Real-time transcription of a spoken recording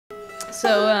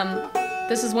So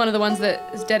this is one of the ones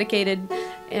that is dedicated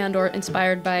and or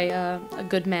inspired by a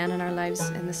good man in our lives,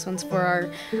 and this one's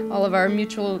for all of our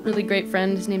mutual really great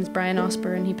friend. His name's Brian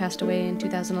Osper, and he passed away in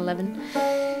 2011.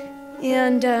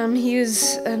 And he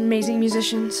was an amazing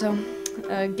musician, so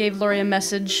gave Lori a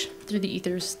message through the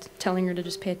ethers telling her to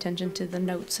just pay attention to the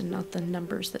notes and not the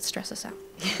numbers that stress us out.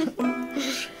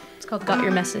 It's called Got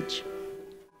Your Message.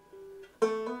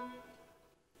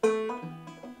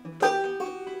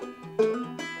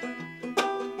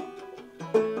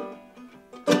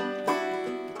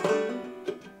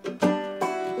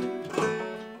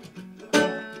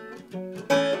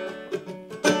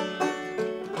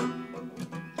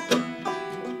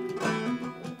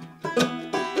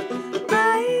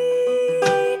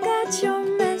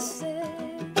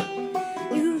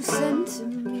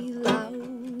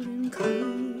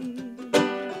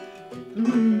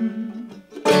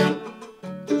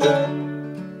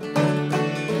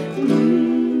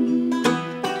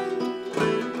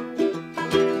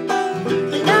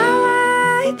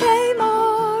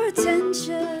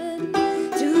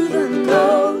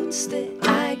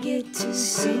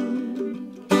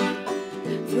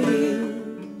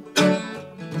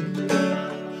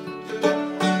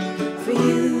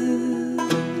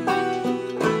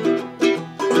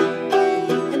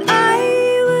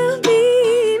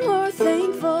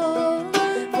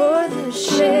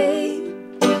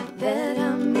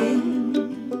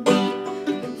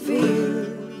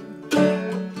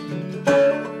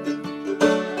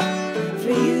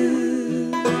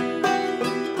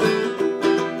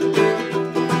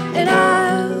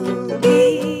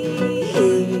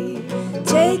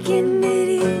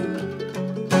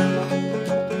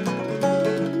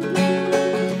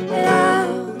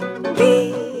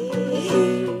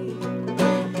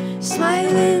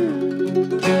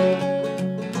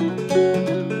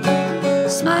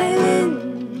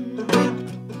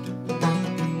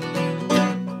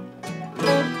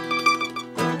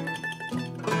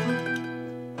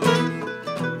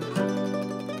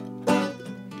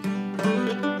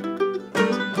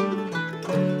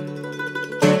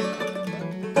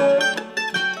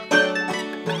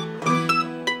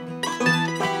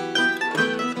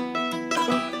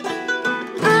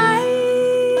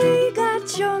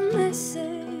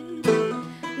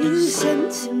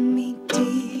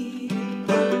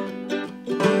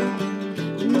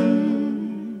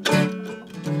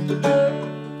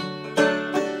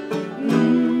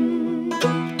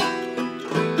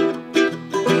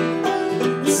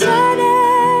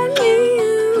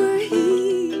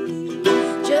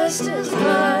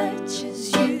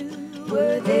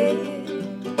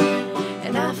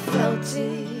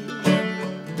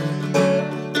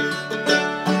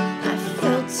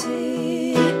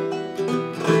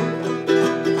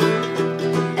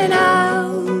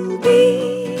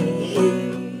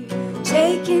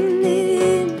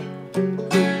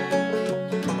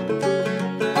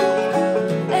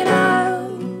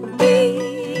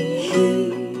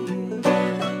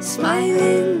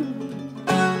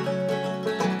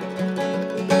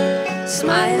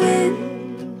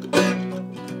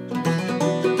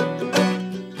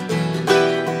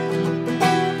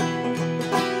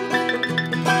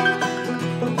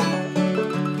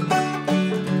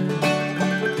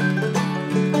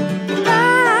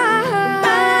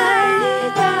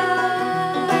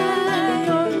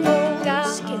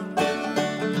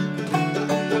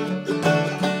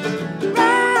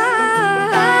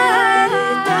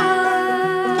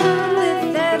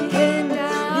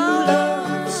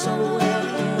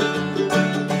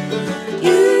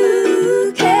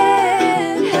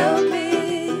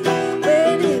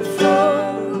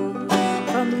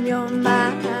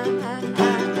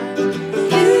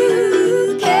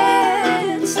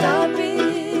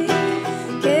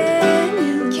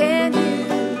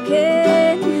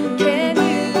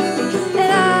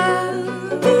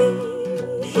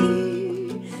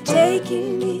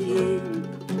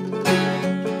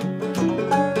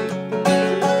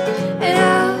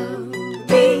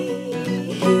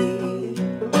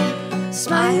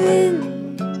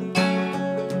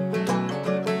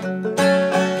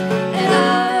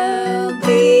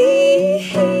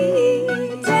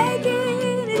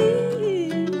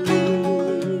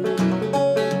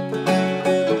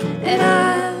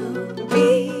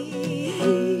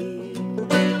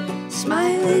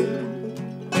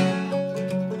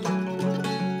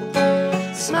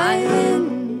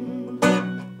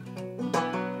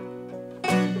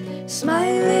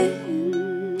 Smiling,